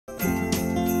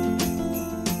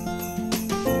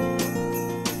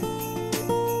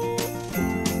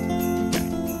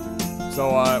So,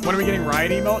 when are we getting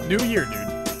ride emote? New year,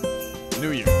 dude.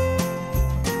 New year.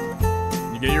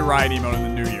 You get your ride emote in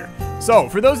the new year. So,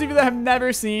 for those of you that have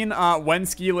never seen When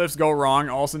Ski Lifts Go Wrong,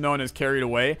 also known as Carried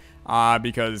Away,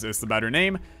 because it's the better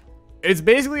name, it's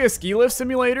basically a ski lift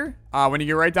simulator. When you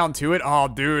get right down to it, oh,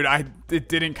 dude, it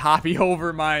didn't copy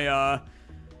over my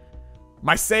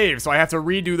my save, so I have to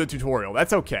redo the tutorial.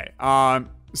 That's okay.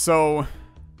 So,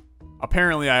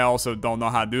 apparently I also don't know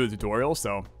how to do the tutorial,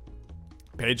 so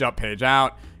page up, page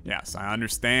out. Yes, I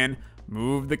understand.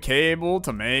 Move the cable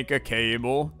to make a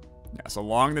cable. Yes,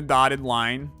 along the dotted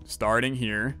line, starting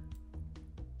here.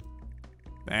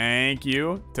 Thank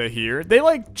you. To here. They,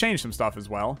 like, changed some stuff as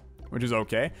well, which is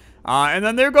okay. And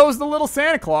then there goes the little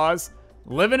Santa Claus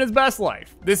living his best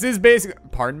life. This is basically...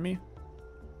 Pardon me?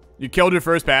 You killed your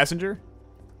first passenger?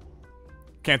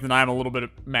 Can't deny I'm a little bit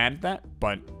mad at that,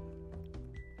 but...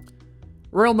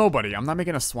 Real nobody. I'm not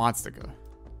making a swastika.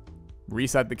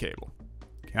 Reset the cable.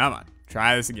 Come on.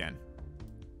 Try this again.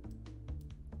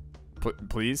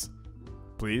 Please?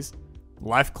 Please?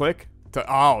 Left click?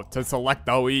 To select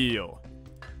the wheel.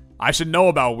 I should know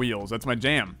about wheels. That's my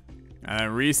jam. And then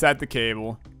reset the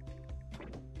cable.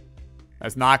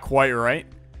 That's not quite right.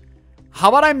 How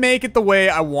about I make it the way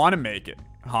I want to make it?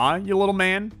 Huh, you little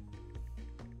man?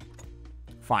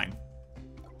 Fine.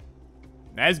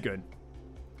 That's good.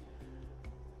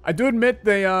 I do admit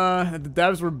that the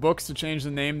devs were books to change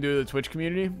the name due to the Twitch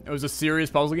community. It was a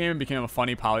serious puzzle game and became a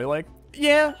funny poly-like.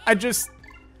 Yeah,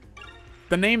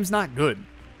 the name's not good.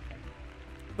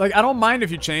 Like, I don't mind if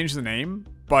you change the name,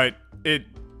 but it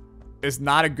is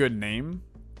not a good name,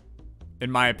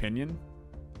 in my opinion.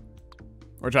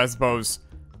 Which I suppose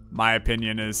my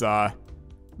opinion is,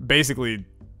 basically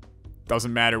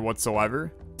doesn't matter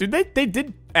whatsoever. Dude, they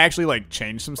did actually, like,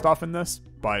 change some stuff in this,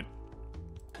 but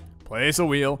place a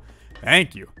wheel.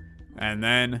 Thank you. And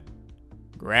then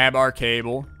grab our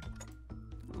cable.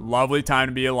 Lovely time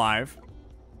to be alive.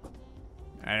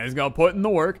 And it's gonna put in the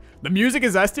work. The music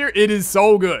is S tier. It is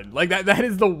so good. Like, that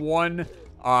is the one,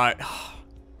 come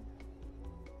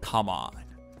on.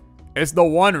 It's the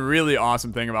one really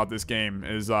awesome thing about this game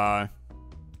is, the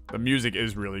music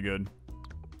is really good.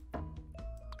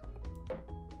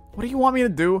 What do you want me to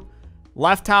do?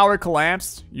 Left tower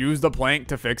collapsed. Use the plank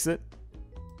to fix it.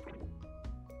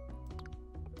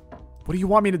 What do you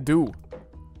want me to do?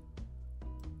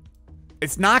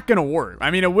 It's not gonna work.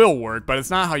 I mean, it will work, but it's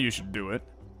not how you should do it.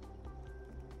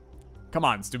 Come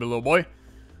on, stupid little boy.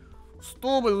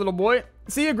 Stupid little boy.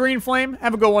 See you, Green Flame.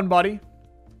 Have a good one, buddy.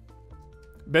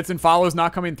 Bits and follows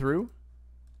not coming through.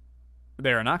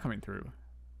 They are not coming through.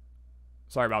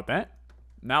 Sorry about that.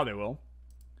 Now they will.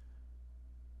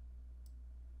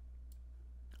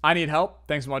 I need help.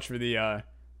 Thanks so much for the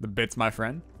bits, my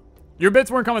friend. Your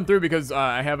bits weren't coming through because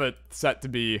I have it set to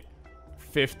be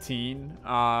 15.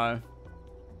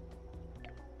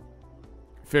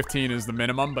 15 is the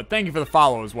minimum, but thank you for the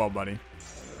follow as well, buddy.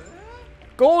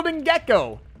 Golden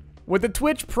Gecko with the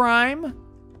Twitch Prime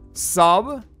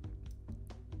sub.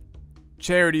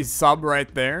 Charity sub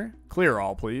right there. Clear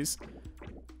all, please.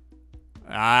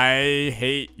 I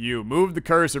hate you. Move the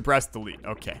cursor, press delete.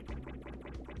 Okay.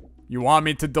 You want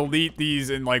me to delete these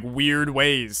in, like, weird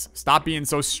ways. Stop being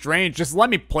so strange. Just let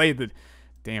me play the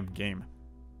damn game.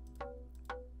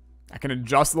 I can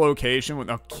adjust the location with...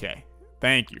 Okay.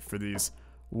 Thank you for these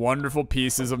wonderful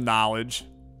pieces of knowledge.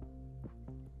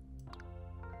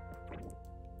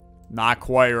 Not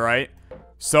quite right.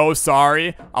 So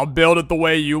sorry. I'll build it the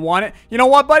way you want it. You know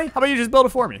what, buddy? How about you just build it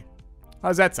for me? How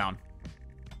does that sound?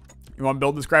 You want to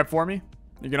build this crap for me?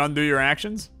 You can undo your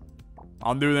actions?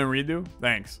 Undo then redo?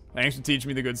 Thanks. Thanks for teaching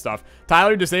me the good stuff.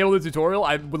 Tyler, disable the tutorial?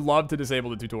 I would love to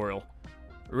disable the tutorial.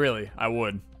 Really, I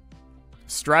would.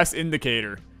 Stress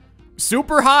indicator.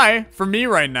 Super high for me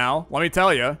right now, let me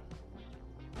tell you.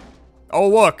 Oh,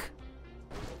 look.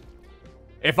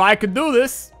 If I could do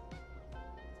this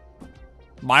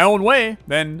my own way,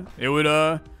 then it would,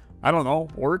 I don't know,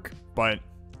 work, but...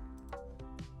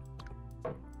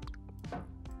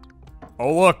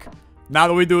 Oh, look. Now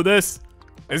that we do this,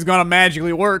 it's gonna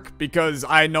magically work because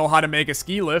I know how to make a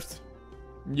ski lift.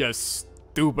 You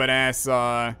stupid ass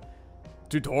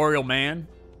tutorial, man.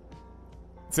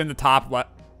 It's in the top left.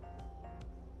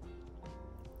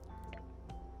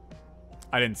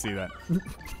 I didn't see that.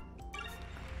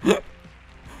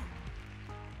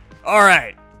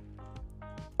 Alright.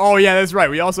 Oh yeah, that's right.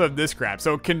 We also have this crap.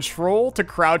 So control to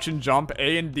crouch and jump.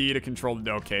 A and D to control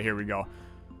the... Okay, here we go.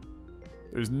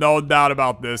 There's no doubt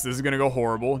about this. This is gonna go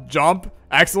horrible. Jump.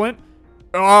 Excellent.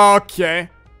 Okay.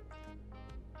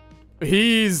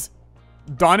 He's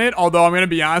done it, although I'm going to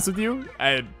be honest with you,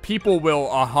 people will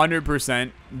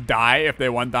 100% die if they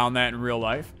went down that in real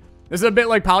life. This is a bit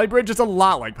like Polybridge. It's a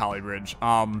lot like Polybridge.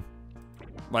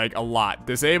 Like, a lot.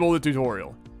 Disable the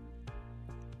tutorial.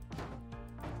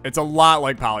 It's a lot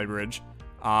like Polybridge.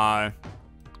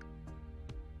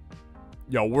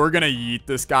 Yo, we're going to yeet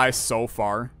this guy so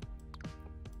far.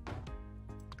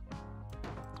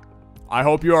 I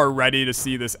hope you are ready to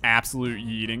see this absolute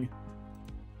yeeting.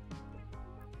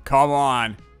 Come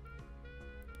on.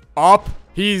 Up.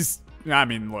 He's... I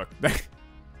mean, look.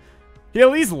 He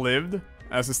at least lived.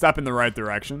 That's a step in the right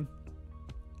direction.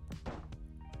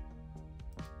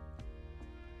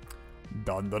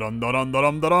 Dun dun dun dun dun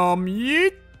dun dun dun.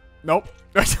 Yeet. Nope.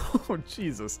 Oh,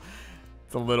 Jesus.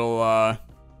 It's a little,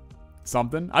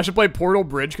 something. I should play Portal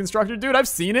Bridge Constructor. Dude, I've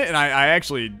seen it, and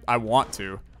I want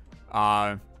to.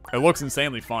 It looks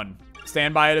insanely fun.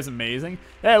 Stand By It is amazing.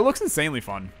 Yeah, it looks insanely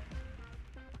fun.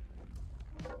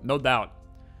 No doubt.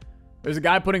 There's a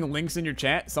guy putting links in your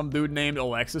chat. Some dude named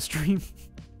Olexa stream.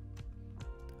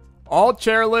 All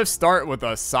chairlifts start with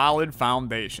a solid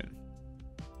foundation.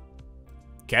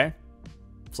 Okay.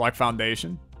 Select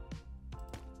foundation.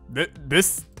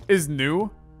 This is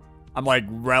new. I'm like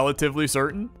relatively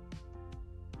certain.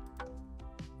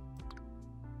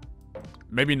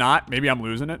 Maybe not. Maybe I'm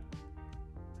losing it.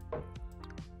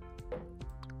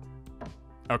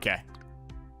 Okay.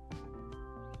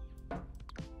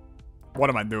 What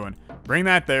am I doing? Bring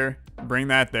that there. Bring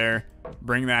that there.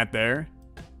 Bring that there.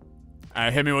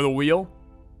 Hit me with a wheel.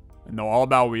 I know all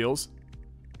about wheels.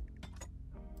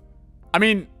 I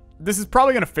mean, this is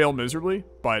probably going to fail miserably,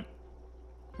 but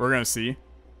we're going to see.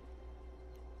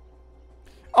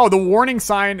 Oh, the warning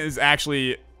sign is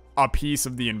actually a piece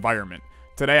of the environment.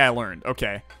 Today I learned.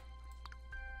 Okay.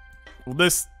 Well,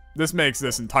 this makes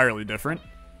this entirely different.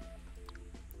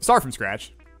 Start from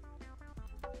scratch.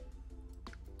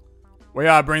 We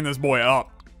gotta bring this boy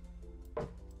up.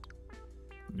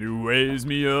 You raise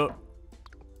me up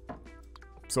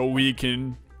so we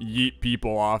can yeet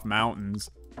people off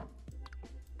mountains.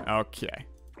 Okay.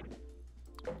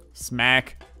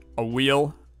 Smack a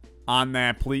wheel on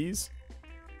that, please.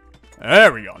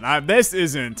 There we go. Now, this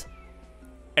isn't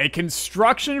a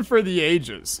construction for the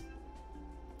ages.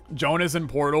 Jonas and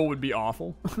Portal would be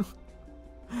awful.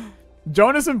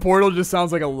 Jonas and Portal just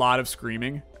sounds like a lot of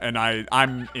screaming, and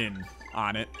I'm in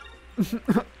on it.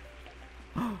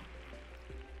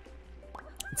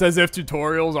 It's as if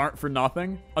tutorials aren't for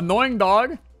nothing. Annoying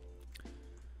dog.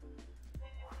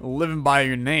 Living by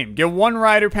your name. Get one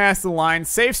rider past the line.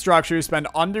 Safe structures. Spend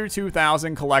under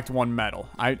 2,000. Collect one medal.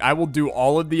 I will do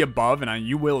all of the above, and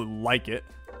you will like it.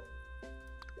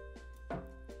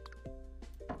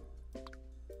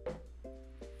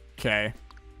 Okay.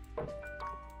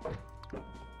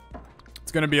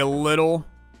 It's going to be a little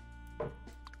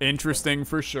interesting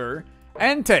for sure.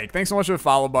 And Take, thanks so much for the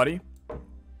follow, buddy.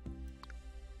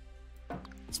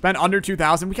 Spend under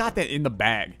 2,000. We got that in the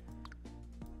bag.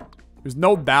 There's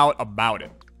no doubt about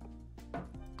it.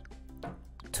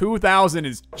 2,000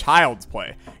 is child's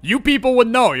play. You people would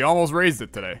know. You almost raised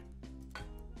it today.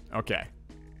 Okay.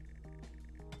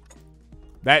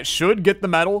 That should get the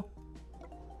medal.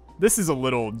 This is a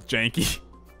little janky.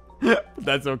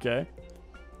 That's okay.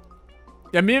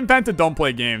 Yeah, me and Penta don't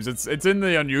play games. It's in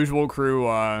the Unusual Crew,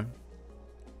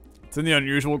 it's in the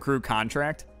Unusual Crew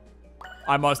contract.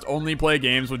 I must only play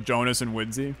games with Jonas and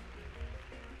Widzy.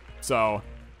 So,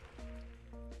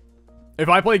 if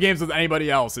I play games with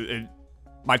anybody else,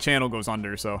 my channel goes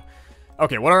under, so.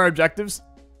 Okay, what are our objectives?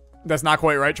 That's not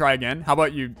quite right. Try again. How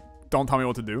about you don't tell me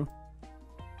what to do?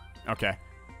 Okay.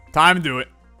 Time to do it.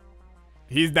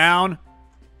 He's down.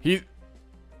 Look,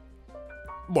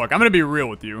 I'm going to be real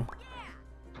with you.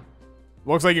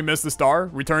 Looks like you missed the star.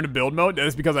 Return to build mode. That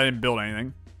is because I didn't build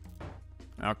anything.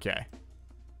 Okay.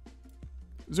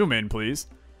 Zoom in, please.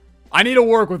 I need to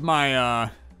work with my,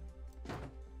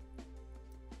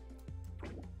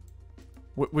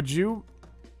 would you?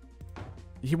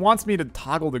 He wants me to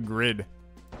toggle the grid.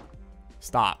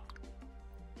 Stop.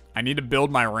 I need to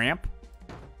build my ramp.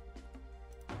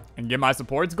 And get my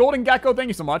supports. Golden Gecko, thank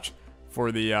you so much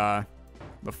for the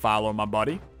follow, my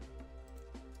buddy.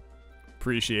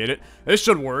 Appreciate it. This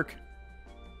should work.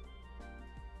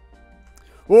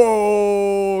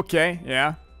 Okay,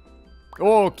 yeah.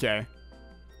 Okay.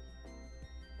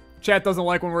 Chat doesn't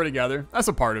like when we're together. That's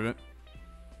a part of it.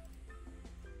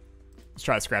 Let's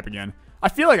try to scrap again. I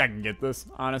feel like I can get this,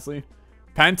 honestly.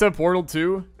 Penta Portal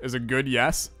 2 is a good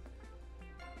yes.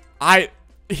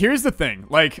 Here's the thing,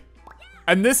 like,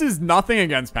 and this is nothing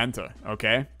against Penta,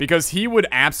 okay? Because he would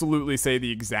absolutely say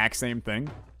the exact same thing.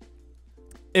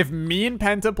 If me and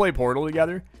Penta play Portal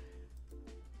together,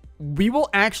 we will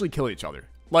actually kill each other.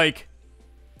 Like,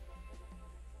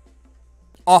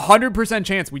 100%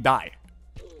 chance we die.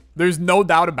 There's no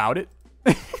doubt about it.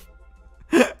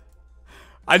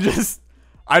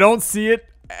 I don't see it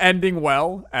ending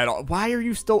well at all. Why are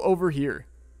you still over here?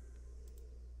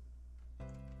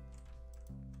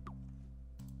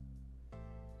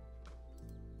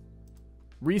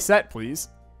 Reset, please.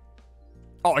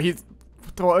 Oh, he's...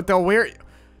 Where...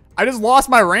 I just lost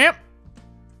my ramp?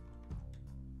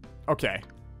 Okay.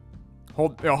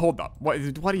 Hold up. What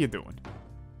are you doing?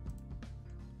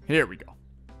 Here we go.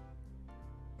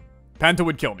 Penta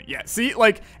would kill me. Yeah, see?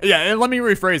 Like, yeah, let me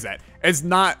rephrase that. It's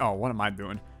not... Oh, what am I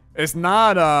doing? It's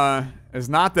not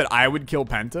that I would kill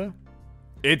Penta.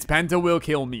 It's Penta will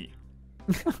kill me.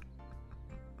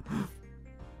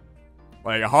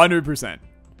 Like, 100%.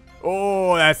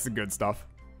 Oh, that's the good stuff.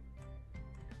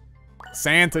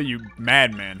 Santa, you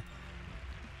madman.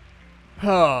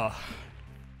 I've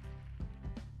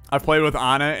played with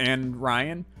Anna and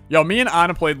Ryan. Yo, me and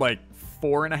Anna played like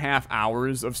 4.5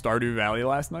 hours of Stardew Valley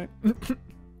last night.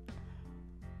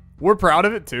 We're proud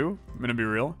of it too. I'm gonna be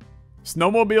real.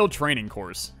 Snowmobile training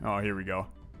course. Oh, here we go.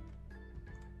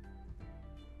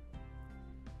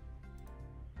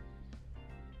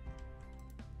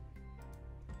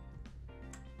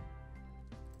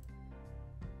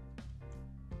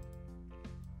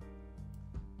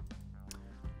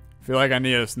 Feel like I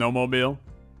need a snowmobile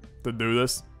to do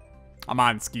this. I'm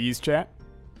on skis, chat.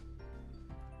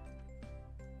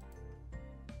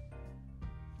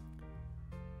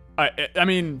 I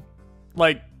mean,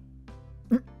 like...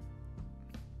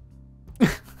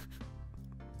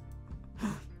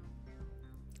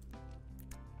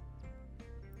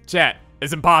 Chat,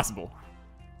 it's impossible.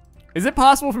 Is it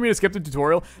possible for me to skip the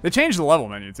tutorial? They changed the level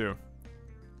menu, too.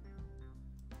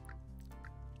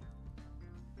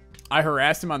 I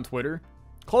harassed him on Twitter.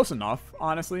 Close enough,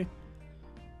 honestly.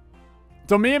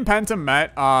 So me and Penta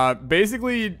met.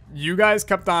 Basically, you guys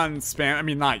kept on spam. I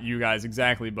mean, not you guys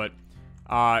exactly, but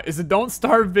is the Don't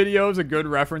Starve videos a good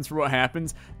reference for what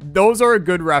happens? Those are a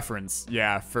good reference,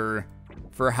 yeah, for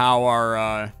how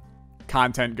our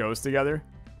content goes together.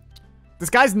 This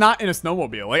guy's not in a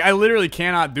snowmobile. Like, I literally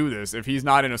cannot do this if he's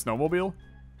not in a snowmobile.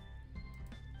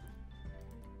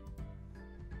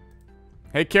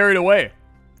 Hey, carried away.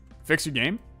 Fix your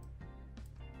game?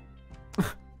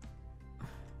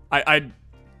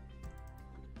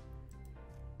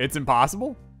 It's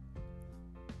impossible?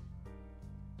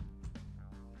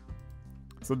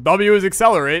 So W is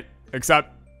accelerate,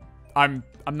 except I'm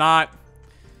not...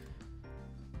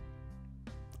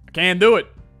 I can't do it.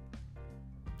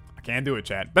 I can't do it,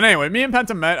 chat. But anyway, me and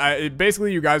Penta met.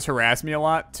 Basically, you guys harassed me a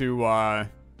lot to,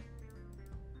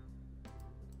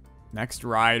 Next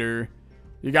rider.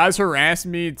 You guys harassed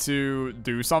me to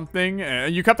do something,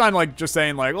 and you kept on, like, just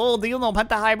saying, like, oh, do you know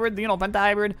Penta Hybrid? Do you know Penta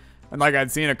Hybrid? And, like,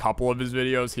 I'd seen a couple of his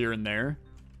videos here and there.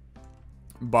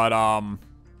 But,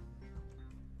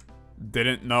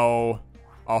 didn't know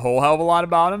a whole hell of a lot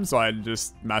about him, so I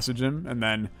just messaged him, and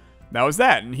then that was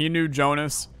that. And he knew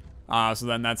Jonas, so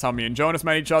then that's how me and Jonas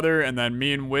met each other, and then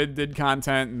me and Wid did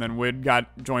content, and then Wid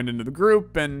got joined into the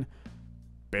group, and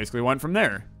basically went from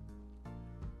there.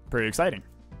 Pretty exciting.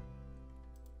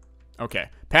 Okay.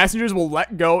 Passengers will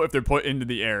let go if they're put into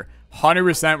the air.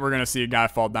 100% we're going to see a guy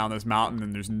fall down this mountain,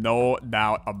 and there's no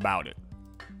doubt about it.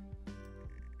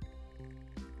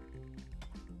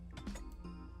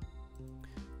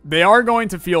 They are going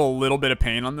to feel a little bit of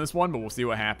pain on this one, but we'll see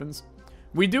what happens.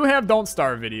 We do have Don't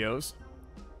Starve videos.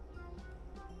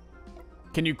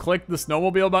 Can you click the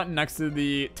snowmobile button next to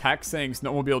the text saying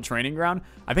snowmobile training ground?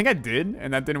 I think I did,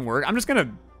 and that didn't work. I'm just going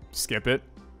to skip it.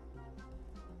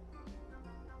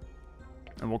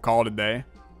 And we'll call it a day.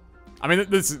 I mean,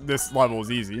 this level is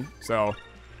easy, so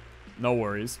no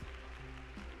worries.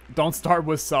 Don't start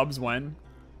with subs when.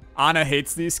 Anna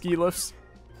hates these ski lifts.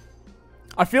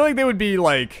 I feel like they would be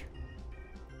like...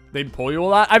 They'd pull you a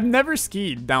lot. I've never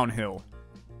skied downhill.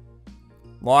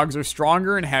 Logs are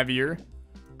stronger and heavier.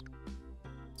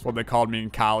 That's what they called me in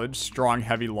college. Strong,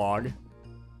 heavy log.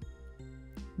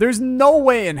 There's no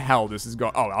way in hell this is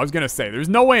going... Oh, I was going to say, there's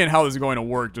no way in hell this is going to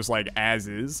work just like as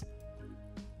is.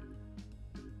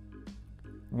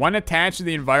 When attached to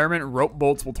the environment, rope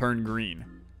bolts will turn green.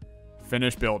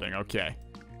 Finish building. Okay.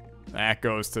 That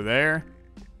goes to there.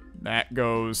 That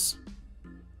goes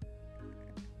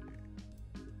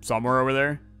somewhere over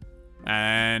there.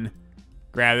 And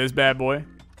grab this bad boy.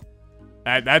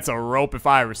 That's a rope if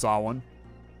I ever saw one.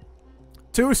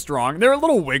 Too strong. They're a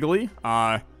little wiggly.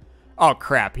 Oh,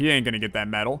 crap. He ain't going to get that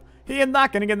metal. He is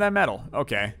not going to get that metal.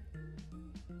 Okay.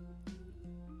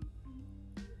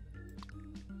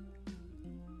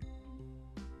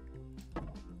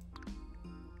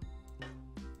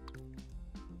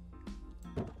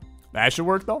 That should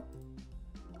work, though.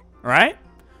 Alright?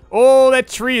 Oh, that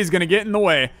tree is gonna get in the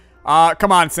way.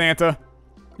 Come on, Santa.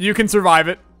 You can survive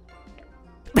it.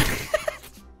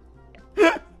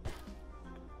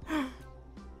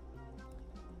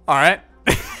 Alright.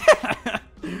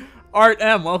 Art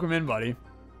M, welcome in, buddy.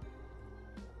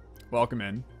 Welcome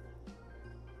in.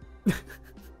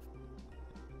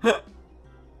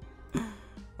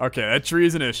 Okay, that tree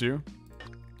is an issue.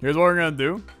 Here's what we're gonna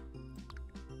do.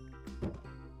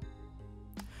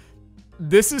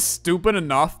 This is stupid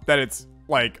enough that it's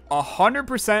like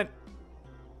 100%.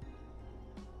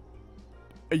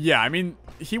 Yeah, I mean,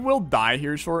 he will die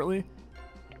here shortly.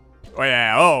 Oh,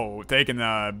 yeah. Oh, taking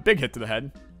a big hit to the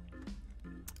head.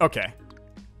 Okay.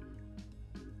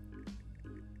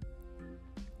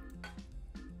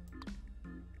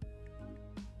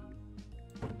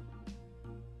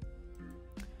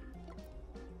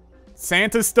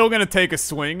 Santa's still gonna take a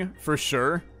swing, for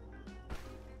sure.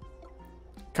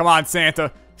 Come on,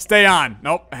 Santa. Stay on.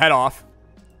 Nope, head off.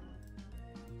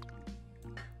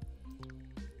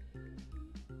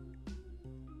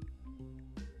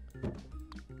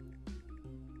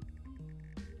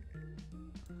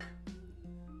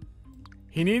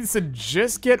 He needs to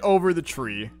just get over the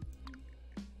tree.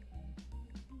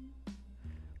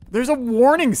 There's a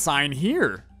warning sign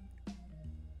here.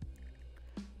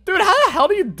 Dude, how the hell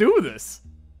do you do this?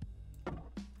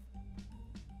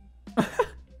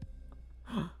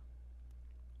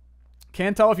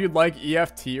 Can't tell if you'd like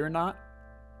EFT or not.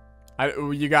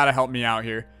 You gotta help me out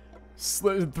here.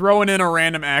 Throwing in a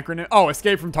random acronym. Oh,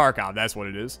 Escape from Tarkov. That's what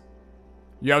it is.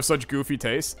 You have such goofy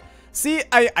taste. See,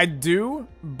 I do,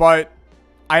 but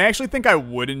I actually think I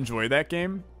would enjoy that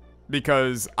game.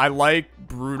 Because I like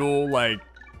brutal, like,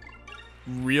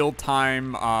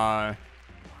 real-time, I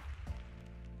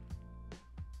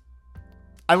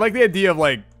like the idea of,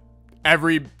 like,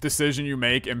 every decision you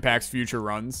make impacts future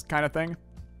runs kind of thing.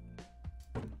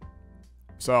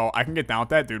 So, I can get down with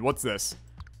that. Dude, what's this?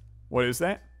 What is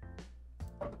that?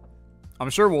 I'm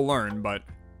sure we'll learn, but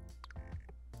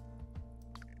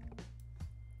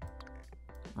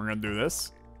we're gonna do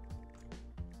this.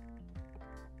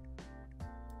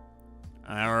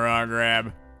 And we're gonna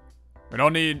grab. We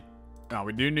don't need. No,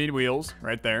 we do need wheels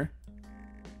right there.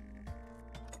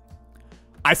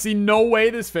 I see no way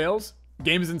this fails.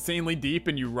 Game is insanely deep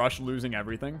and you rush losing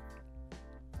everything.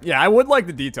 Yeah, I would like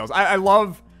the details. I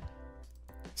love.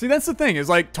 See, that's the thing, is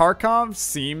like Tarkov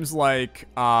seems like,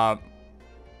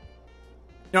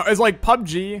 it's like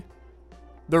PUBG.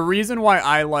 The reason why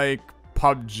I like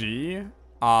PUBG,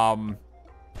 dang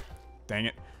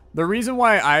it. The reason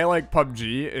why I like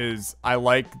PUBG is I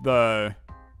like the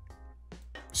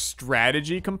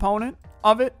strategy component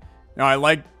of it. You know, I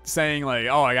like saying like,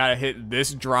 oh, I gotta hit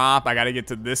this drop, I gotta get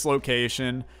to this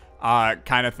location,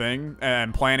 kind of thing,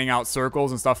 and planning out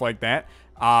circles and stuff like that.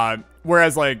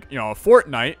 Whereas, like, you know,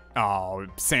 Fortnite, oh,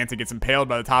 Santa gets impaled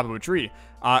by the top of a tree.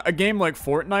 A game like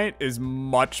Fortnite is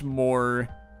much more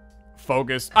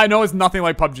focused. I know it's nothing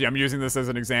like PUBG. I'm using this as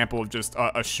an example of just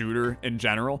a shooter in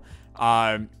general.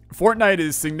 Fortnite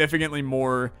is significantly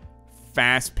more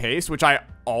fast-paced, which I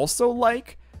also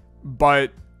like.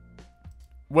 But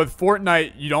with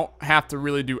Fortnite, you don't have to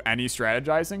really do any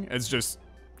strategizing. It's just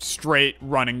straight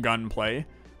run and gun play.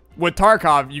 With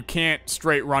Tarkov, you can't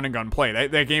straight run and gun play.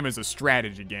 That game is a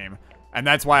strategy game. And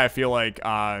that's why I feel like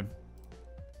I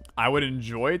would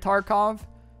enjoy Tarkov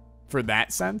for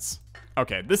that sense.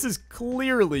 Okay, this is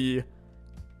clearly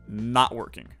not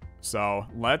working. So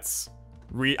let's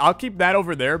I'll keep that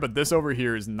over there, but this over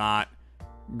here is not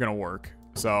gonna work.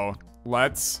 So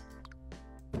let's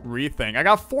rethink. I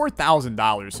got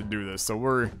 $4,000 to do this, so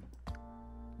we're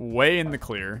way in the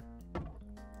clear.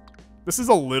 This is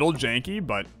a little janky,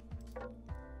 but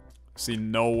see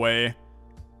no way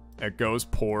it goes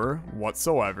poor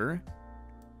whatsoever.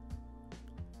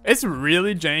 It's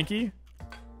really janky.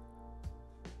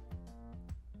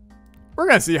 We're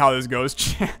gonna see how this goes,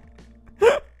 chat.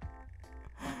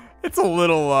 It's a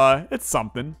little, it's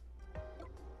something.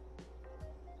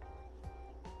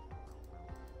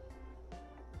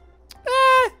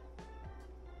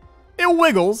 It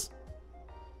wiggles,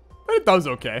 but it does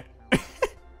okay.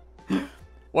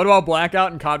 What about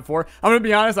Blackout and COD 4? I'm gonna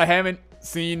be honest, I haven't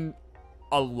seen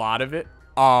a lot of it.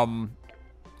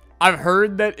 I've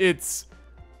heard that it's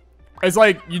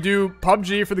like you do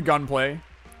PUBG for the gunplay,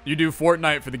 you do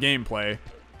Fortnite for the gameplay,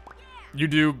 you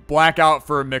do Blackout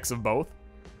for a mix of both.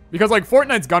 Because like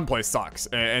Fortnite's gunplay sucks,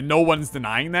 and no one's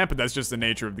denying that, but that's just the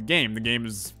nature of the game. The game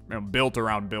is, you know, built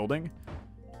around building.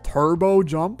 Turbo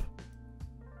jump.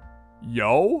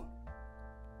 Yo.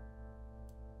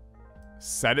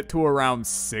 Set it to around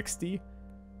 60.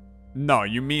 No,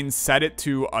 you mean set it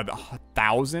to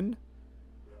 1,000?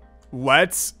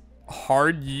 Let's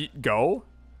hard yeet go.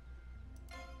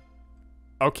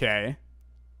 Okay.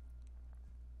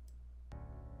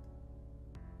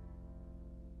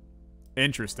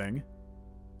 Interesting.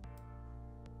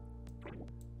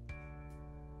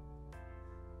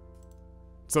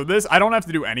 So this, I don't have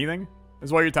to do anything,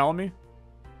 is what you're telling me?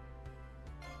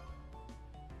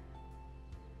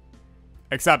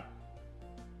 Except,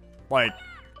 like,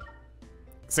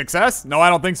 success? No, I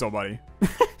don't think so, buddy.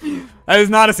 That is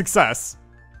not a success.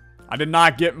 I did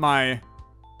not get my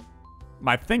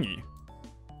thingy.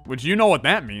 Which you know what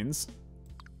that means.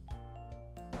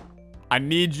 I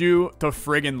need you to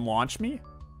friggin' launch me?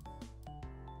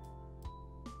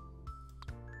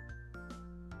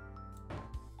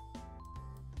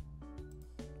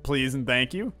 Please and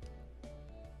thank you.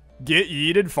 Get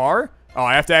yeeted far? Oh,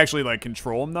 I have to actually, like,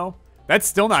 control him, though? That's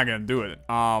still not gonna do it.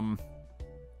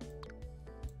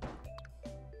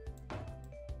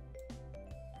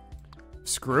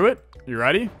 Screw it. You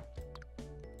ready?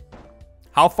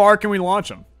 How far can we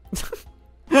launch him?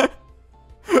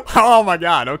 Oh my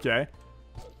god, okay.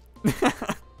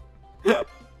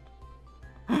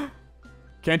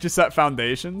 Can't you set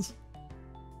foundations?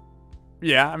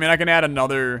 Yeah, I mean, I can add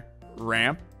another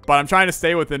ramp, but I'm trying to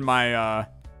stay within my,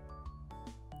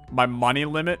 my money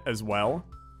limit as well.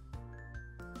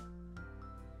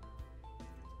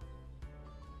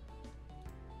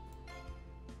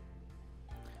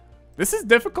 This is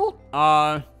difficult.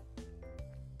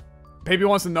 Baby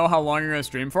wants to know how long you're gonna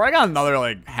stream for. I got another,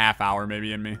 like, half hour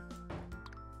maybe in me.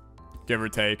 Give or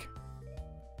take.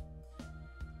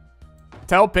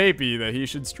 Tell Papy that he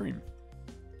should stream.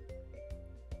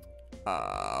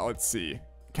 Let's see.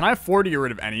 Can I afford to get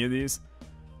rid of any of these?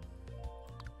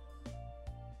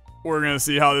 We're gonna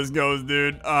see how this goes,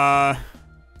 dude.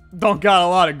 Don't got a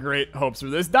lot of great hopes for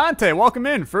this. Dante, welcome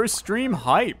in. First stream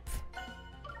hype.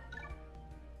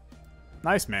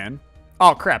 Nice, man.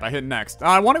 Oh, crap. I hit next.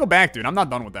 I want to go back, dude. I'm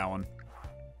not done with that one.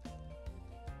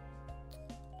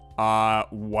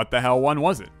 What the hell one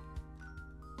was it?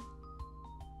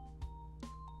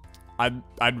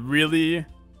 I'd really...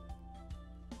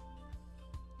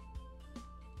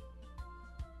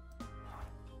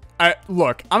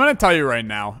 Look, I'm gonna tell you right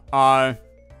now. I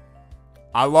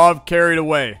love Carried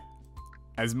Away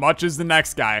as much as the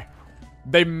next guy.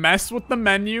 They messed with the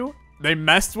menu. They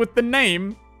messed with the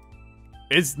name.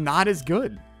 It's not as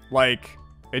good. Like,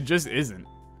 it just isn't.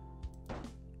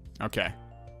 Okay.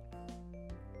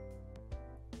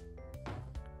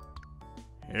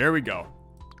 Here we go.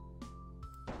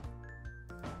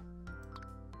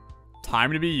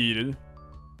 Time to be yeeted.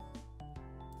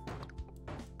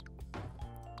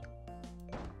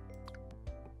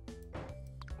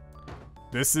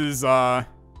 This is, oh,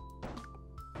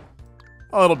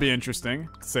 it'll be interesting,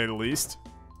 to say the least.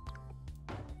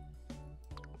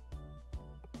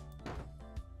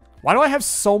 Why do I have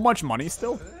so much money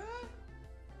still?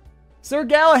 Sir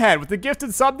Galahad with the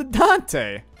gifted sub to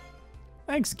Dante.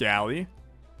 Thanks, Gally.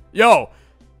 Yo,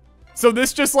 so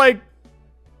this just like...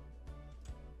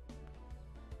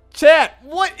 Chat,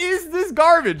 what is this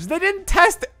garbage? They didn't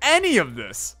test any of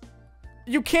this.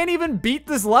 You can't even beat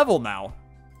this level now.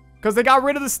 Because they got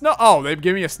rid of the snow. Oh, they've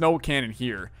given me a snow cannon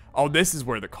here. Oh, this is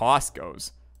where the cost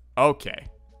goes. Okay.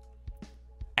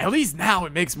 At least now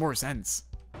it makes more sense.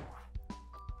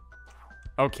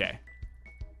 Okay.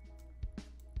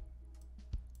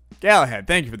 Galahad,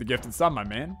 thank you for the gifted sub, my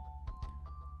man.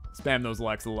 Spam those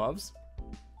Alexa loves.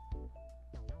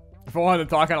 If I wanted to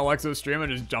talk on Alexa's stream, I'd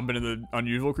just jump into the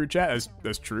unusual crew chat.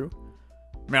 That's true.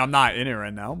 I mean, I'm not in it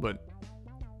right now, but...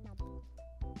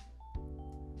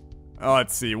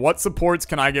 let's see. What supports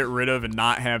can I get rid of and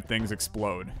not have things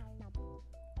explode?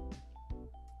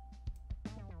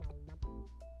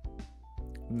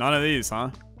 None of these, huh?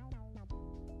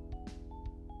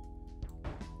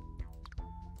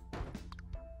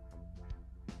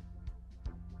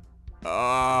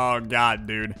 Oh, God,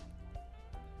 dude.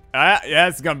 Yeah,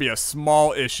 it's going to be a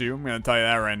small issue. I'm going to tell you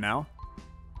that right now.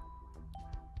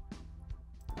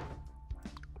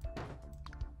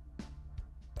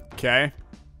 Okay.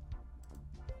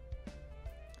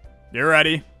 Get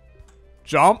ready.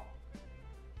 Jump.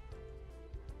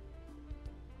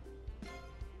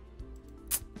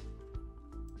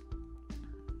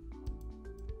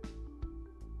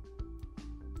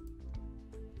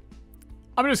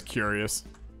 I'm just curious.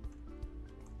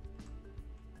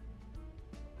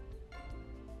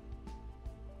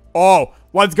 Oh,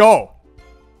 let's go.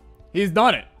 He's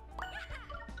done it.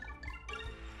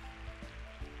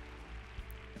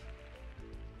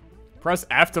 Press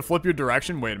F to flip your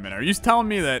direction. Wait a minute. Are you telling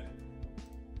me that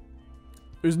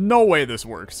There's no way this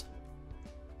works.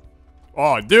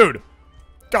 Oh, dude.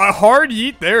 Got a hard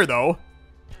yeet there, though.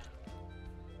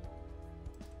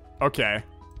 Okay.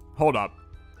 Hold up.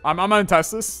 I'm gonna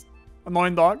test this.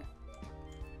 Annoying dog.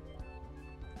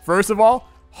 First of all,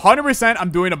 100%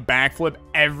 I'm doing a backflip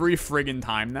every friggin'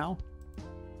 time now.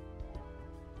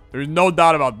 There's no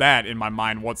doubt about that in my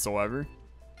mind whatsoever.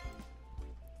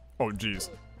 Oh, jeez.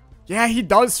 Yeah, he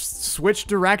does switch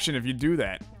direction if you do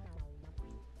that.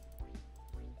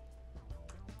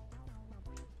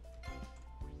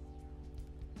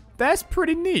 That's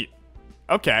pretty neat.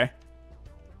 Okay.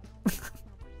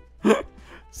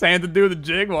 Saying to do the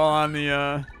jig while on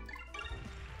the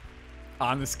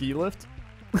ski lift.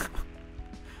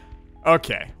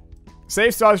 Okay.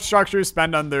 Safe structures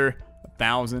spend under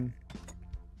 1,000.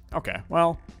 Okay,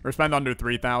 well, or spend under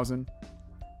 3,000.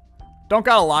 Don't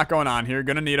got a lot going on here.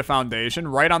 Gonna need a foundation.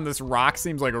 Right on this rock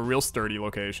seems like a real sturdy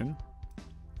location.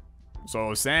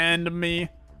 So send me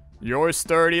your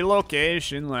sturdy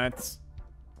location. Let's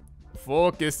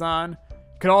focus on.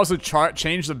 Could also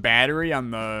change the battery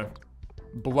on the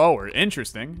blower.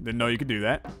 Interesting. Didn't know you could do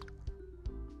that.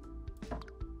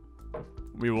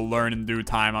 We will learn in due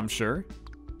time, I'm sure.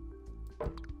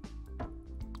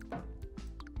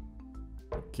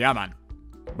 Come on.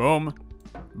 Boom.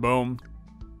 Boom.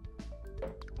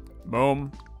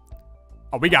 Boom.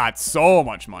 Oh, we got so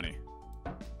much money.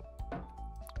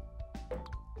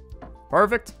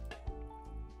 Perfect.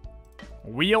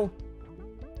 Wheel.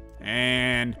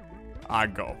 And I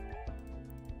go.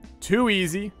 Too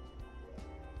easy.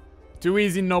 Too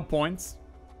easy, no points.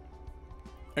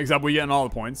 Except we getting all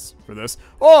the points for this.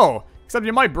 Oh! Except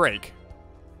you might break.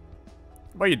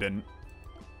 But you didn't.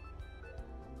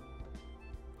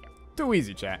 Too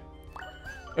easy, chat.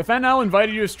 If NL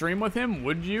invited you to stream with him,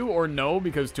 would you or no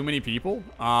because too many people?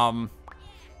 No,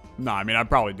 I mean, I'd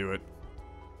probably do it.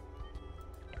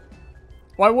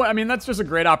 Why would, I mean, that's just a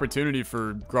great opportunity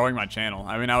for growing my channel.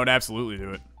 I mean, I would absolutely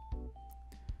do it.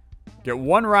 Get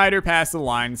one rider past the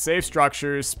line, safe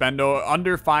structures, spend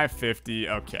under 550.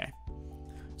 Okay.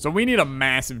 So we need a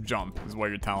massive jump, is what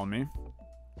you're telling me.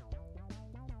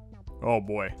 Oh,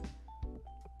 boy.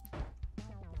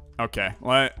 Okay,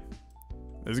 well,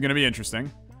 this is going to be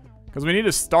interesting. Because we need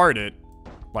to start it,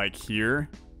 like, here.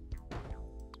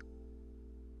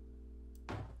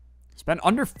 Spend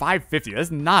under 550. That's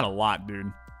not a lot,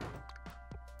 dude.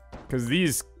 Because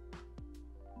these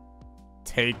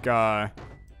take a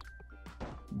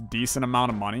decent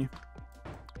amount of money.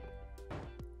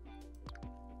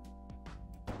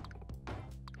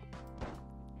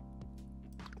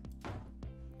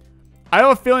 I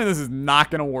have a feeling this is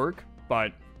not going to work,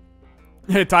 but...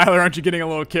 Hey, Tyler, aren't you getting a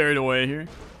little carried away here?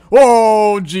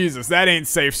 Whoa, Jesus, that ain't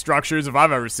safe structures if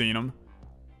I've ever seen them.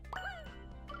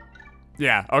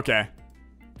 Yeah, okay.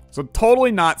 So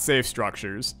totally not safe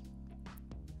structures.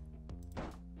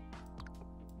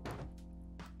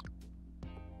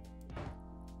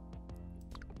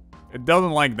 It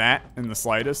doesn't like that in the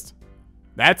slightest.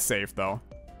 That's safe, though.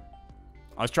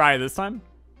 Let's try it this time.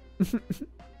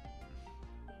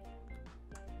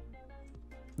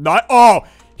 Not. Oh,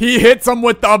 he hits him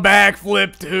with the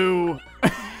backflip, too.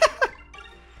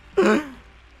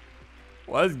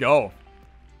 Let's go.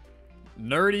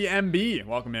 Nerdy MB.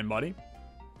 Welcome in, buddy.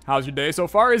 How's your day so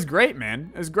far? It's great,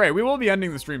 man. It's great. We will be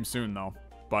ending the stream soon, though.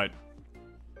 But...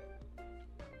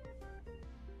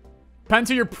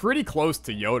 Penta, you're pretty close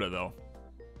to Yoda, though.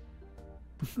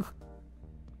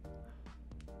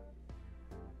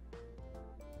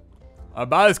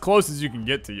 About as close as you can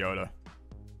get to Yoda.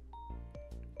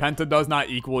 Penta does not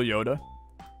equal Yoda.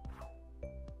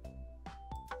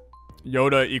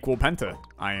 Yoda equal Penta.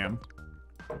 I am.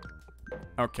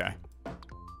 Okay.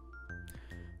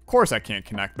 Of course I can't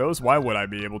connect those. Why would I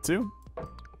be able to?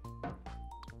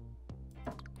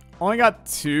 Only got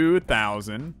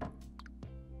 2,000.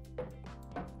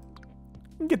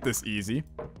 Get this easy.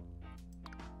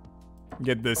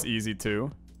 Get this easy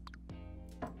too.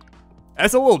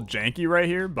 That's a little janky right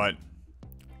here, but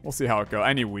we'll see how it goes.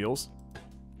 I need wheels.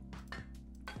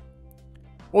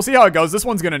 We'll see how it goes. This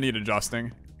one's gonna need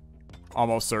adjusting.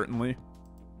 Almost certainly.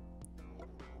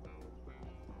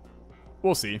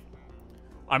 We'll see.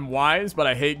 I'm wise, but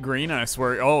I hate green, and I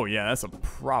swear... Oh, yeah, that's a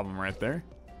problem right there.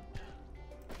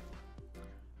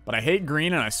 But I hate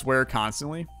green, and I swear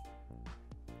constantly.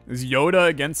 Is Yoda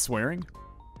against swearing?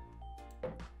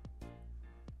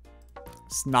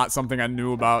 It's not something I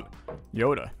knew about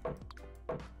Yoda.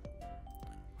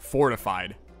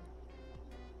 Fortified.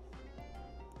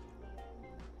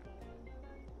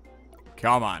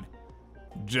 Come on.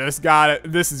 Just got it.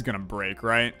 This is gonna break,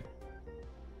 right?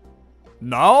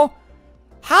 No?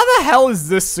 How the hell is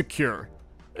this secure?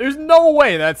 There's no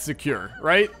way that's secure,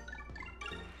 right?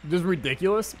 Just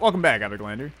ridiculous. Welcome back, Epic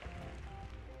Lander.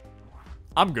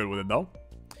 I'm good with it, though.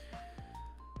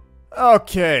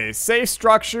 Okay, safe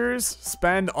structures.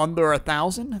 Spend under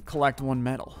 1,000. Collect 1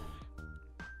 medal.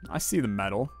 I see the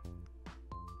medal.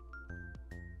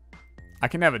 I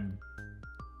can have a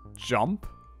jump.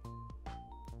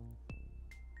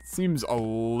 Seems a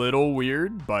little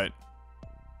weird, but...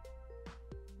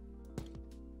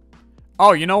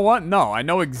 Oh, you know what? No, I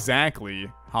know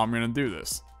exactly how I'm going to do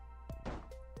this.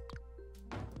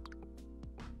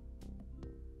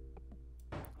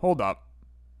 Hold up.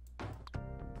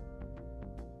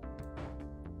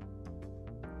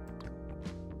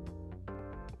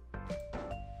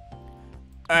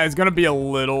 It's going to be a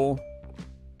little...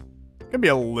 Gonna be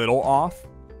a little off,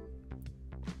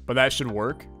 but that should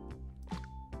work.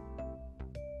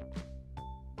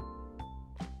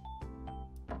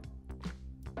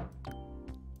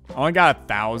 Only got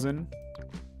 1,000.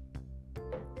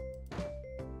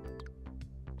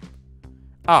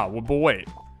 Ah, well, but wait.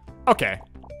 Okay.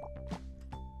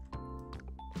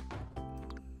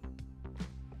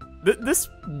 This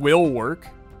will work.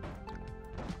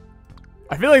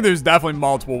 I feel like there's definitely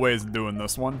multiple ways of doing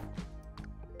this one.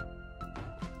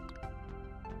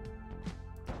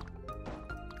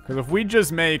 Because if we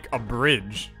just make a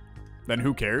bridge, then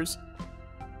who cares?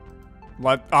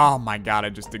 Oh my god, I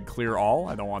just did clear all.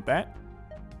 I don't want that.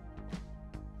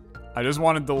 I just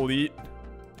want to delete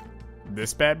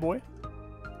this bad boy.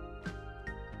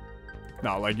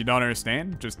 No, like, you don't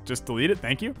understand? Just delete it,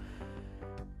 thank you.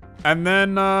 And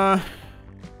then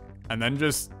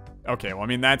just... Okay, well, I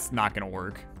mean, that's not gonna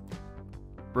work.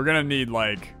 We're gonna need,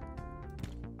 like,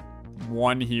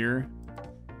 1 here.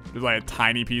 Just, like, a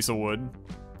tiny piece of wood.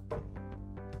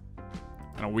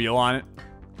 And a wheel on it.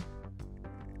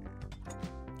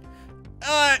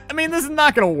 I mean, this is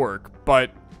not gonna work,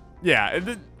 but yeah,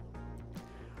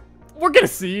 we're gonna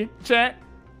see, chat.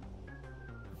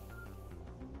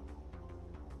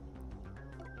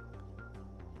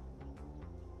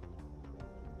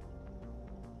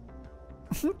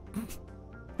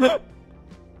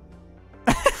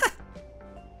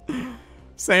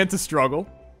 Santa struggle.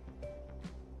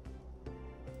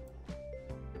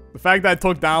 The fact that I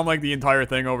took down like the entire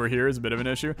thing over here is a bit of an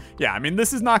issue. Yeah, I mean,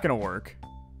 this is not gonna work.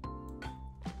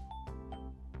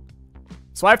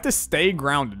 So I have to stay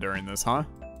grounded during this, huh?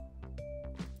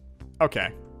 Okay.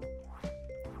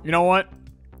 You know what?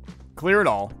 Clear it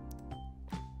all.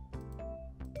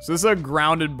 So this is a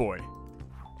grounded boy.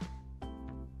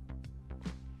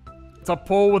 It's a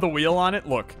pole with a wheel on it.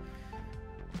 Look.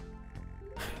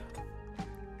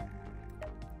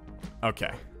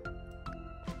 Okay.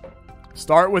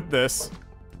 Start with this.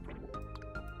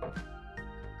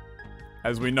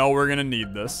 As we know we're gonna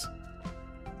need this.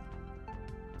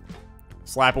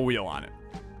 Slap a wheel on it.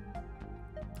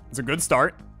 It's a good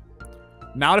start.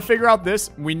 Now to figure out this,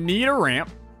 we need a ramp.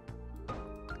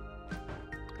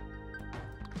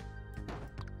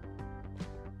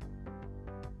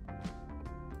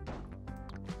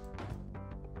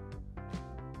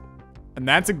 And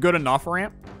that's a good enough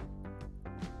ramp.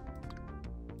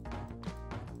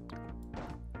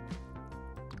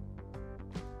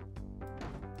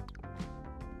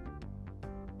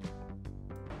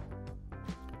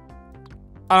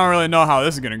 I don't really know how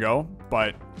this is gonna go,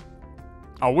 but...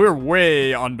 Oh, we're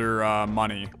way under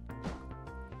money.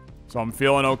 So I'm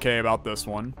feeling okay about this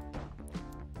one.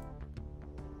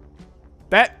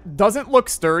 That doesn't look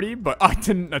sturdy, but I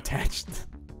didn't attach...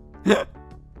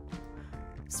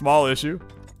 Small issue.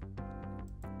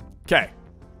 Okay.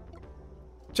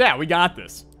 Chat, we got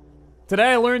this.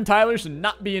 Today I learned Tyler should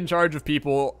not be in charge of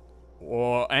people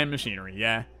and machinery,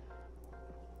 yeah.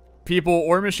 People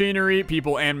or machinery,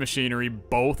 people and machinery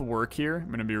both work here.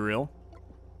 I'm gonna be real.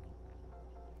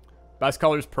 Best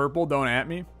color's purple, don't at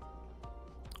me.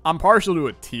 I'm partial to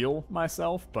a teal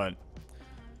myself, but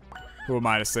who am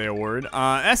I to say a word?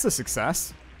 That's a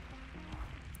success.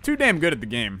 Too damn good at the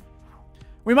game.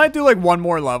 We might do like 1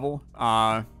 more level,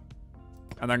 and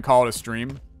then call it a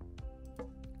stream.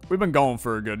 We've been going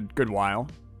for a good while.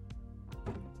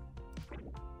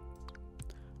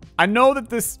 I know that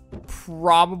this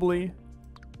probably...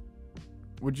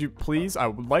 Would you please? I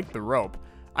would like the rope.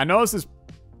 I know this is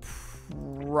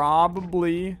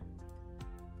probably...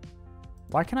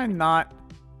 Why can I not...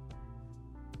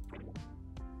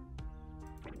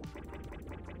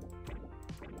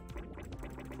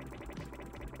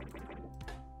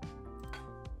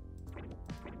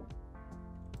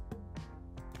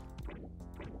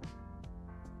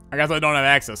 I guess I don't have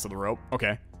access to the rope.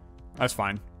 Okay. That's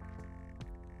fine.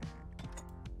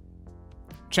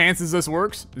 Chances this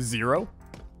works? 0.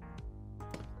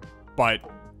 but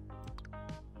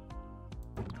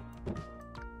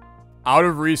out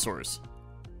of resource.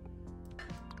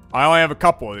 I only have a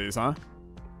couple of these, huh?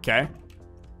 Okay.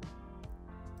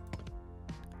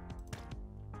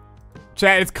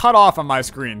 Chat, it's cut off on my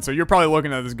screen, so you're probably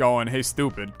looking at this going, hey,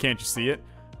 stupid, can't you see it?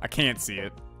 I can't see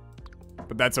it.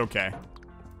 But that's okay.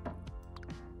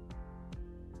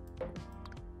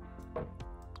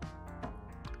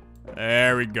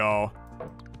 There we go.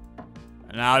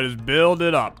 And now just build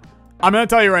it up. I'm gonna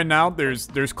tell you right now, there's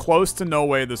close to no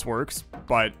way this works,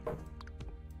 but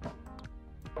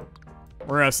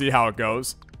we're gonna see how it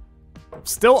goes.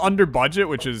 Still under budget,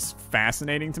 which is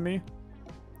fascinating to me.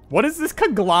 What is this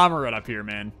conglomerate up here,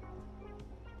 man?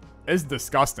 It's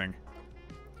disgusting.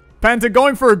 Penta,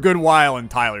 going for a good while in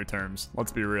Tyler terms.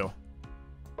 Let's be real.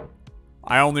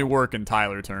 I only work in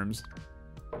Tyler terms.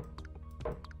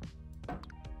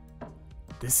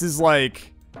 This is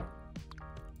like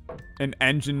an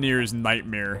engineer's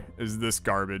nightmare, is this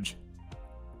garbage.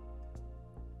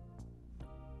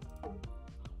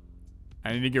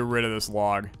 I need to get rid of this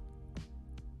log.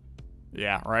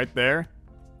 Yeah, right there.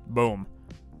 Boom.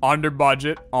 Under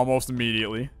budget almost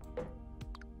immediately.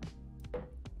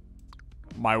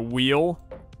 My wheel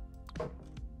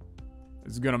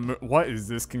is gonna move. What is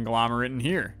this conglomerate in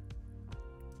here?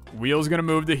 Wheel's gonna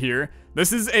move to here.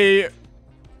 This is a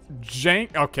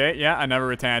jank. Okay, yeah, I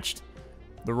never attached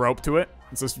the rope to it.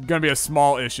 It's just gonna be a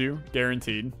small issue,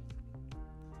 guaranteed.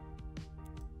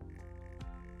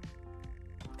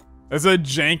 It's a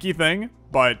janky thing,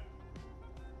 but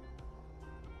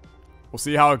we'll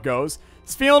see how it goes.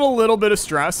 It's feeling a little bit of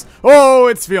stress. Oh,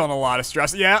 it's feeling a lot of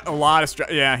stress. Yeah, a lot of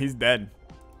stress. Yeah, he's dead.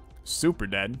 Super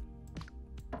dead.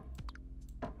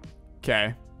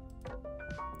 Okay.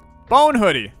 Bone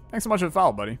Hoodie. Thanks so much for the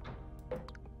follow, buddy.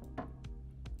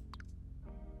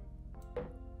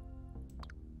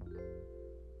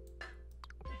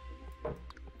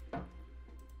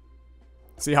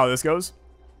 See how this goes?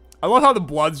 I love how the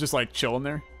blood's just like chilling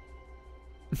there.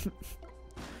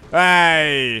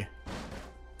 Hey!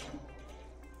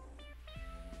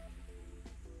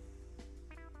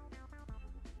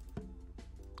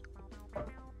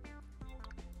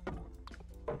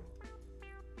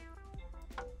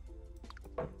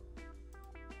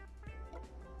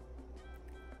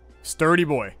 Sturdy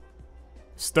boy.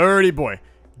 Sturdy boy.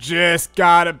 Just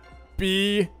gotta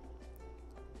be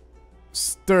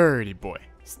sturdy boy.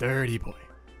 Sturdy boy.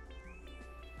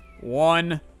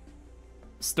 One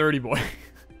sturdy boy.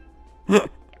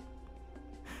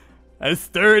 As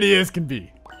sturdy as can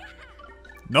be.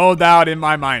 No doubt in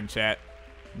my mind, chat.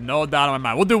 No doubt in my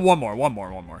mind. We'll do one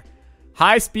more.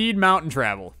 High speed mountain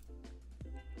travel.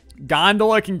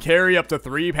 Gondola can carry up to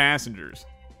 3 passengers.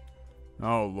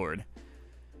 Oh, Lord.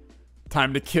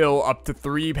 Time to kill up to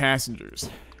 3 passengers.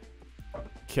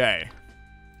 Okay.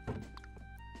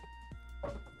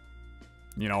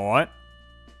 You know what?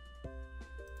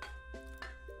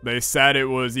 They said it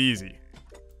was easy.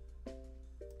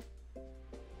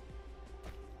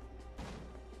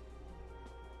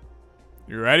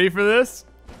 You ready for this?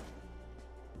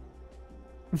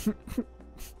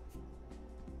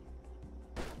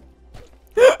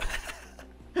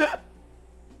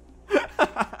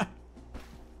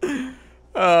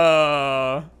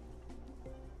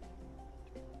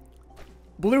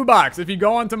 Blue box, if you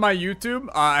go onto my YouTube,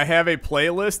 I have a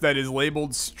playlist that is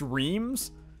labeled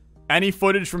streams. Any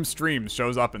footage from streams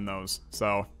shows up in those,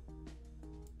 so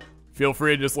feel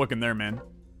free to just look in there, man.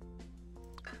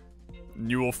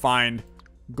 You will find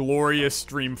glorious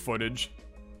stream footage.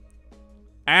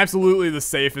 Absolutely the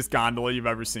safest gondola you've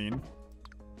ever seen.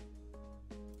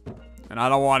 And I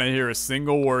don't want to hear a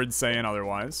single word saying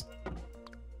otherwise.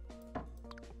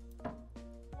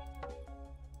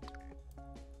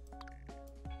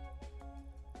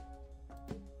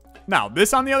 Now,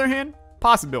 this on the other hand,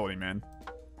 possibility, man.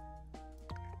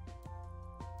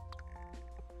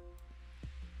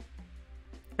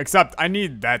 Except, I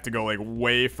need that to go, like,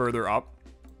 way further up.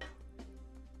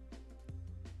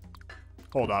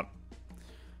 Hold up.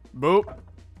 Boop.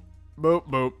 Boop,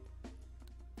 boop.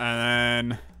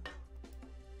 And then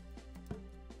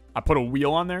I put a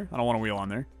wheel on there. I don't want a wheel on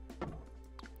there.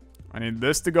 I need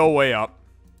this to go way up.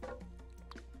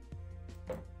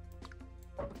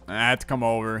 And that to come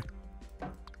over.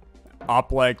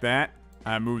 Up like that.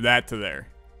 I move that to there.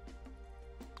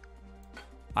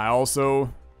 I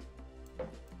also...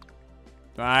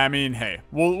 I mean, hey,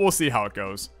 we'll see how it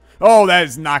goes. Oh, that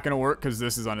is not going to work because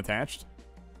this is unattached.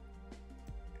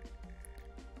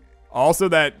 Also,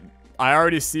 that I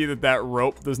already see that that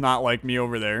rope does not like me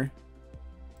over there.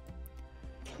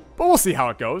 But we'll see how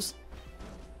it goes.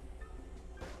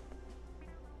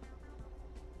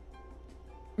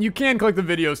 You can click the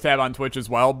videos tab on Twitch as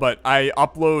well, but I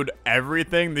upload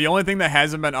everything. The only thing that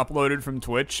hasn't been uploaded from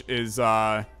Twitch is,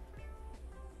 crap.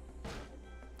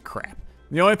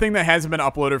 The only thing that hasn't been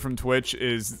uploaded from Twitch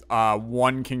is,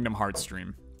 one Kingdom Hearts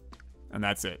stream. And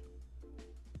that's it.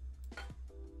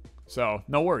 So,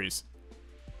 no worries.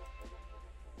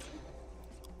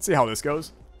 Let's see how this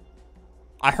goes.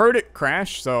 I heard it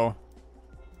crash, so...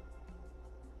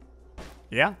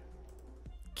 yeah.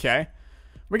 Okay.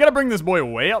 We gotta bring this boy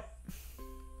way up.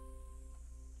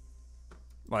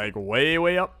 Like, way,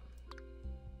 way up.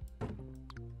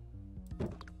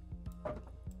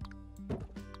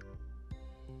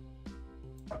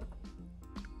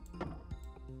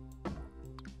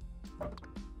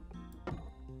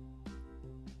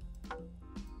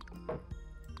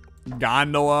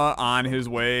 Gondola on his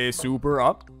way super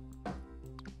up.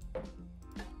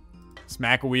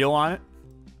 Smack a wheel on it.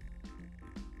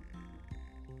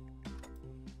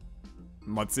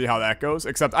 Let's see how that goes.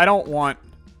 Except I don't want...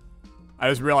 I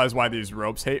just realized why these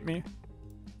ropes hate me.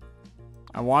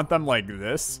 I want them like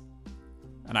this.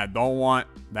 And I don't want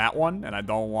that one. And I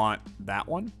don't want that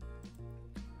one.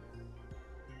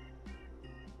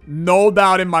 No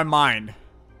doubt in my mind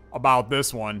about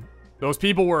this one. Those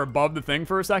people were above the thing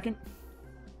for a second.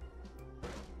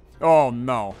 Oh,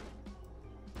 no.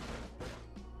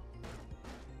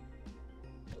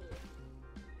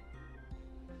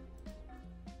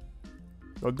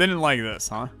 So it didn't like this,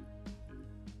 huh?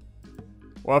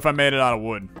 What if I made it out of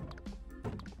wood?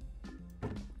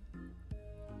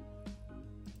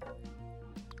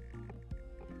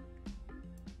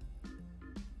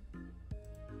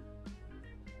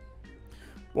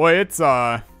 Boy, it's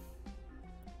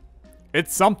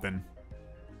something.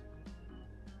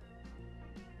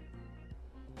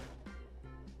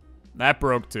 That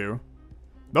broke too.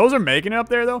 Those are making it up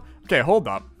there though? Okay, hold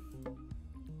up.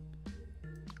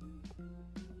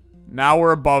 Now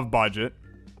we're above budget.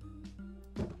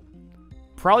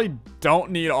 Probably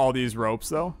don't need all these ropes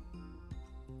though.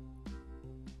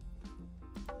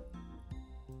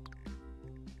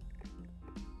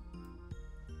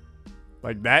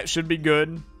 Like that should be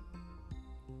good.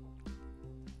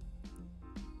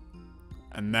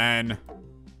 And then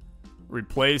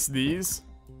replace these.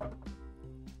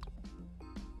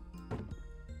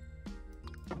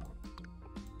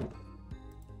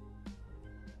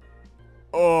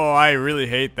 Oh, I really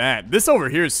hate that. This over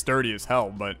here is sturdy as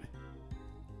hell, but...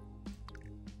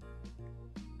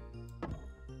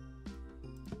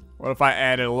 what if I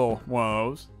added a little one of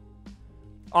those?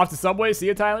 Off to Subway. See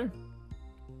you, Tyler.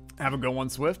 Have a good one,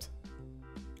 Swift.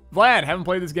 Vlad, haven't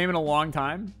played this game in a long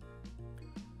time.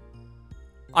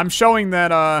 I'm showing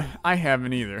that I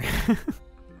haven't either.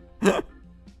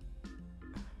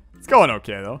 It's going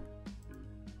okay, though.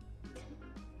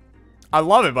 I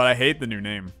love it, but I hate the new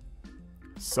name.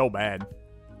 So bad.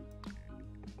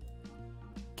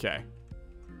 Okay.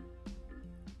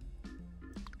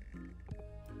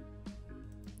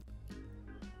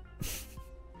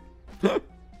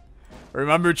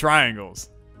 Remember triangles.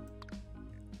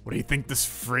 What do you think this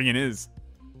friggin' is?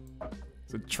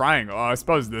 It's a triangle. Oh, I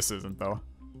suppose this isn't, though.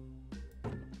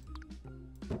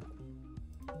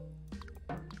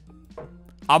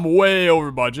 I'm way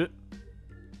over budget.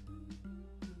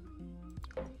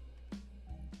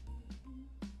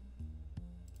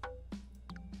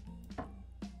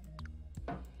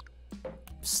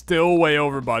 Still way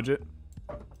over budget.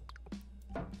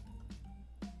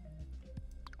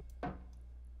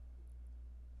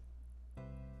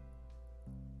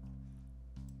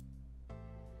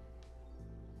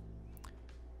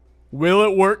 Will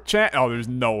it work, chat? Oh, there's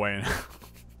no way.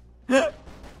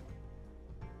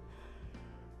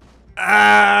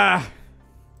 Ah!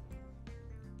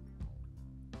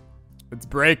 It's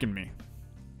breaking me.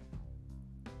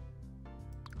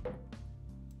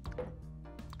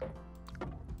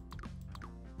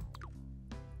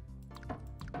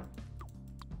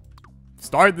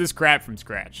 Start this crap from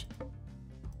scratch.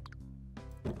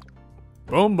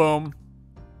 Boom, boom.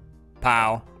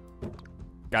 Pow.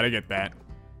 Gotta get that.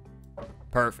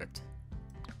 Perfect.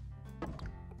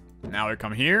 Now we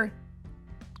come here.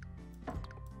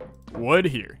 Wood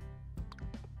here.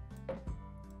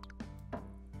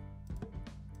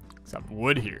 Except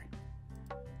wood here.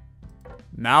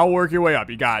 Now work your way up.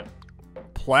 You got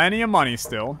plenty of money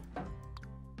still.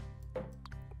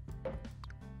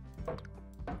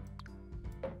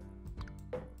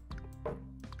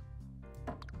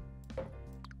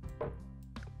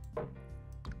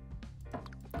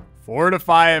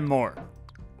 Fortify and more.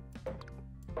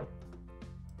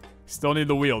 Still need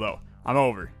the wheel, though. I'm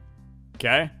over.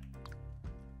 Okay?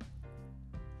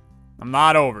 I'm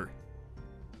not over.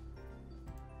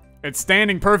 It's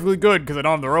standing perfectly good because I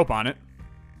don't have the rope on it.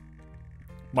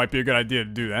 Might be a good idea to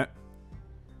do that.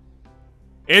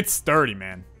 It's sturdy,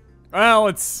 man. Well,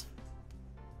 it's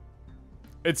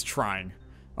trying.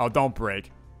 Oh, don't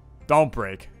break. Don't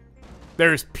break.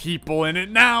 There's people in it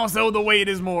now, so the weight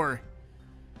is more.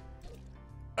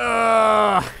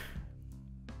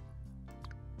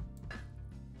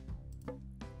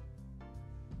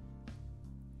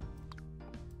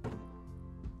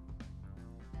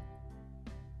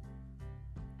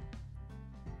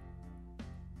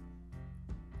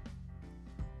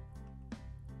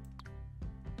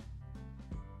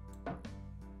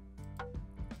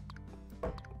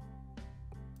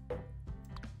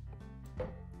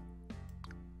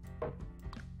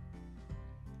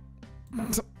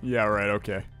 Yeah, right,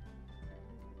 okay.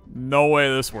 No way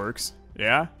this works.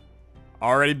 Yeah?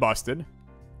 Already busted.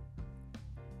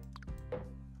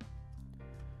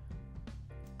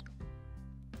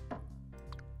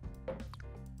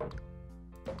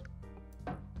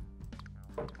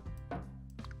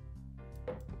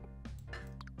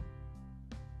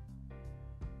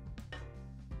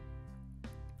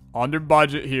 Under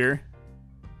budget here.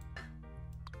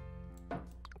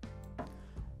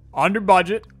 Under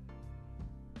budget.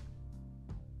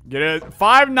 Get it.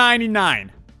 $5.99.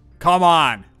 Come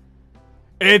on.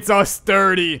 It's a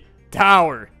sturdy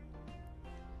tower.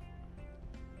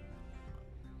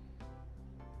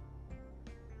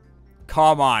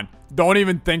 Come on. Don't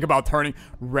even think about turning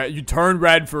red. You turn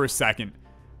red for a second.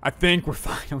 I think we're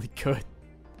finally good.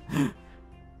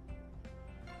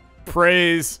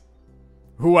 Praise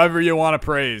whoever you want to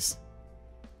praise.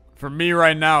 For me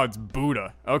right now, it's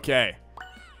Buddha. Okay.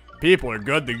 People are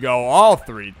good to go. All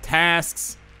 3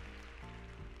 tasks.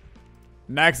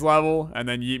 Next level, and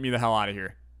then yeet me the hell out of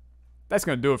here. That's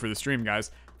going to do it for the stream,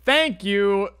 guys. Thank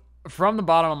you from the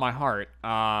bottom of my heart.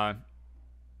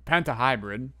 Penta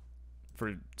Hybrid,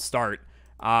 for start,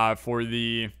 for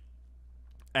the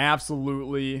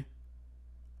absolutely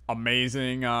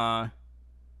amazing,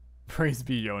 praise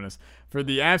be Jonas, for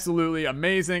the absolutely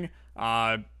amazing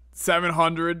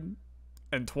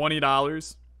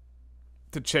 $720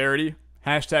 to charity.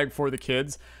 Hashtag for the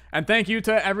kids. And thank you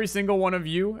to every single one of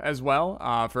you as well,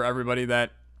 for everybody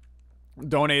that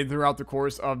donated throughout the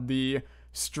course of the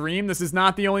stream. This is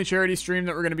not the only charity stream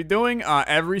that we're going to be doing.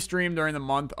 Every stream during the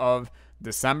month of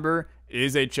December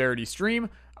is a charity stream.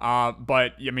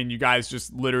 But, I mean, you guys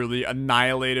just literally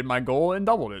annihilated my goal and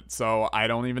doubled it. So I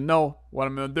don't even know what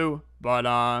I'm going to do.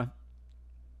 But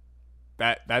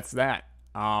that's that.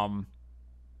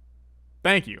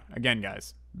 Thank you again,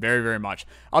 guys. Very, very much.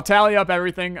 I'll tally up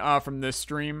everything from this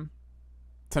stream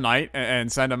tonight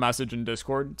and send a message in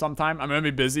Discord sometime. I'm going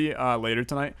to be busy later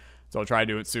tonight, so I'll try to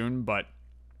do it soon. But,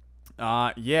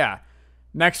 yeah.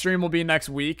 Next stream will be next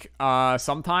week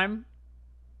sometime.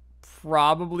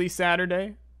 Probably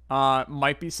Saturday.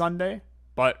 Might be Sunday,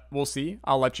 but we'll see.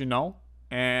 I'll let you know.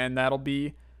 And that'll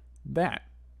be that.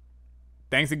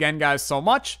 Thanks again, guys, so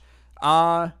much.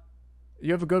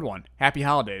 You have a good one. Happy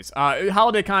holidays.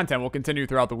 Holiday content will continue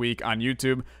throughout the week on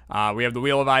YouTube. We have the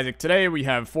Wheel of Isaac today. We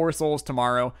have 4 Souls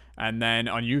tomorrow. And then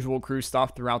Unusual Crew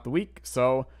stuff throughout the week.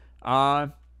 So, yeah.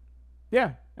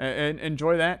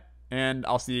 Enjoy that. And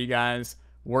I'll see you guys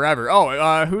wherever.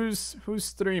 Oh, who's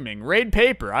streaming? Raid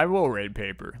Paper. I will raid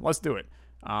Paper. Let's do it.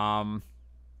 I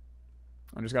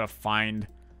just got to find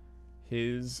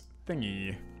his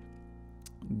thingy.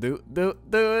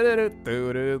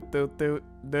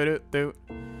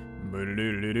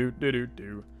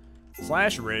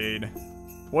 Slash raid.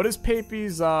 What is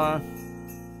Papy's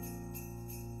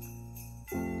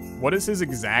what is his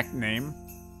exact name?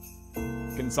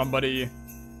 Can somebody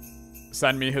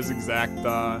send me his exact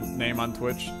name on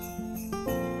Twitch?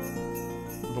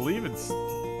 I believe it's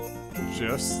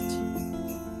just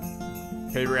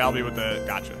Paper Albie with the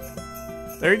gotcha.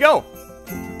 There you go.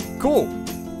 Cool.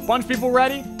 Bunch of people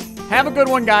ready? Have a good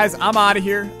one, guys. I'm out of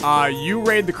here. You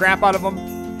raid the crap out of them.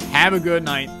 Have a good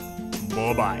night.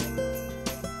 Bye-bye.